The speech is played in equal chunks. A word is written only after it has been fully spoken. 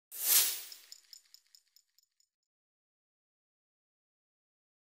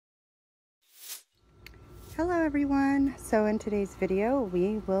Hello everyone. So in today's video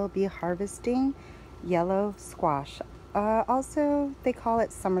we will be harvesting yellow squash. Also they call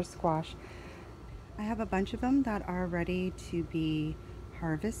it summer squash. I have a bunch of them that are ready to be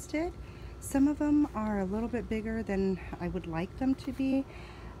harvested. Some of them are a little bit bigger than I would like them to be.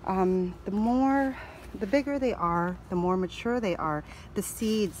 The bigger they are, the more mature they are, the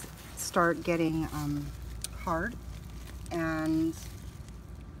seeds start getting hard and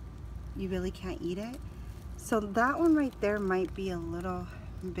you really can't eat it. So that one right there might be a little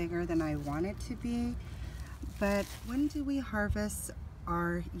bigger than I want it to be. But when do we harvest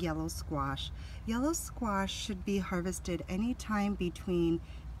our yellow squash? Yellow squash should be harvested anytime between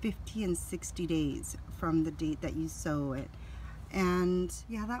 50 and 60 days from the date that you sow it. And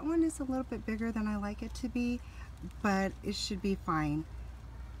yeah, that one is a little bit bigger than I like it to be, but it should be fine.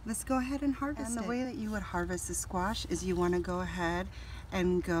 Let's go ahead and harvest it. And the way that you would harvest the squash is you want to go ahead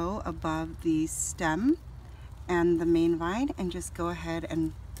and go above the stem and the main vine and just go ahead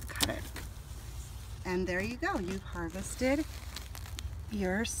and cut it. And there you go, you've harvested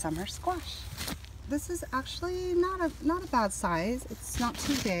your summer squash. This is actually not a bad size. It's not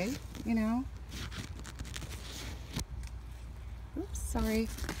too big, you know. Oops, sorry.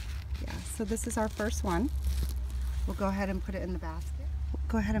 Yeah, so this is our first one. We'll go ahead and put it in the basket.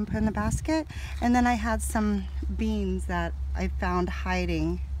 Go ahead and put in the basket. And then I had some beans that I found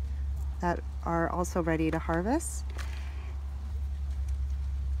hiding that are also ready to harvest.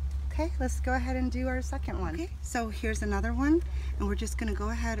 Okay, let's go ahead and do our second one. Okay, so here's another one, and we're just gonna go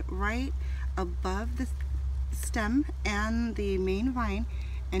ahead right above the stem and the main vine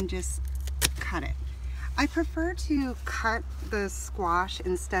and just cut it. I prefer to cut the squash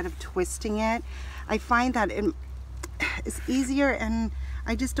instead of twisting it. I find that it's easier and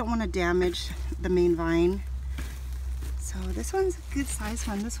I just don't want to damage the main vine. So this one's a good size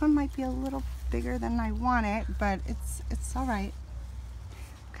one. This one might be a little bigger than I want it, but it's all right.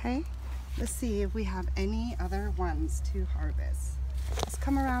 Okay, let's see if we have any other ones to harvest. Let's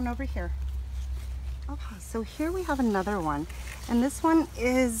come around over here. Okay, so here we have another one, and this one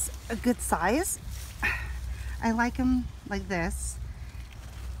is a good size. I like them like this.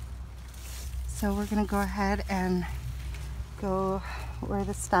 So we're gonna go ahead and go where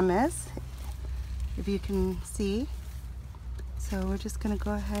the stem is, if you can see. So we're just gonna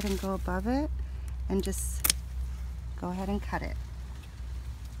go ahead and go above it and just go ahead and cut it.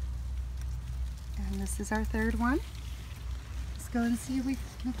 And this is our third one. Let's go and see if we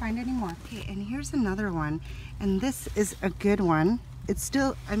can find any more. Okay, and here's another one. And this is a good one. It's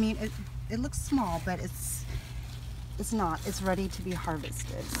still, I mean, it looks small, but it's not. It's ready to be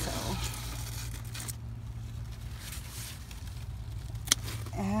harvested, so.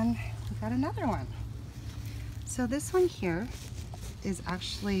 And we got another one. So this one here is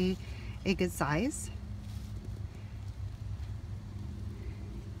actually a good size.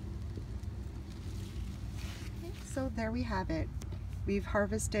 Okay, so there we have it. We've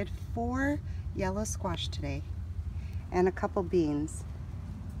harvested 4 yellow squash today and a couple beans.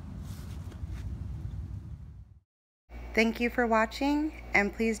 Thank you for watching,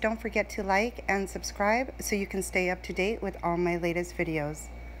 and please don't forget to like and subscribe so you can stay up to date with all my latest videos.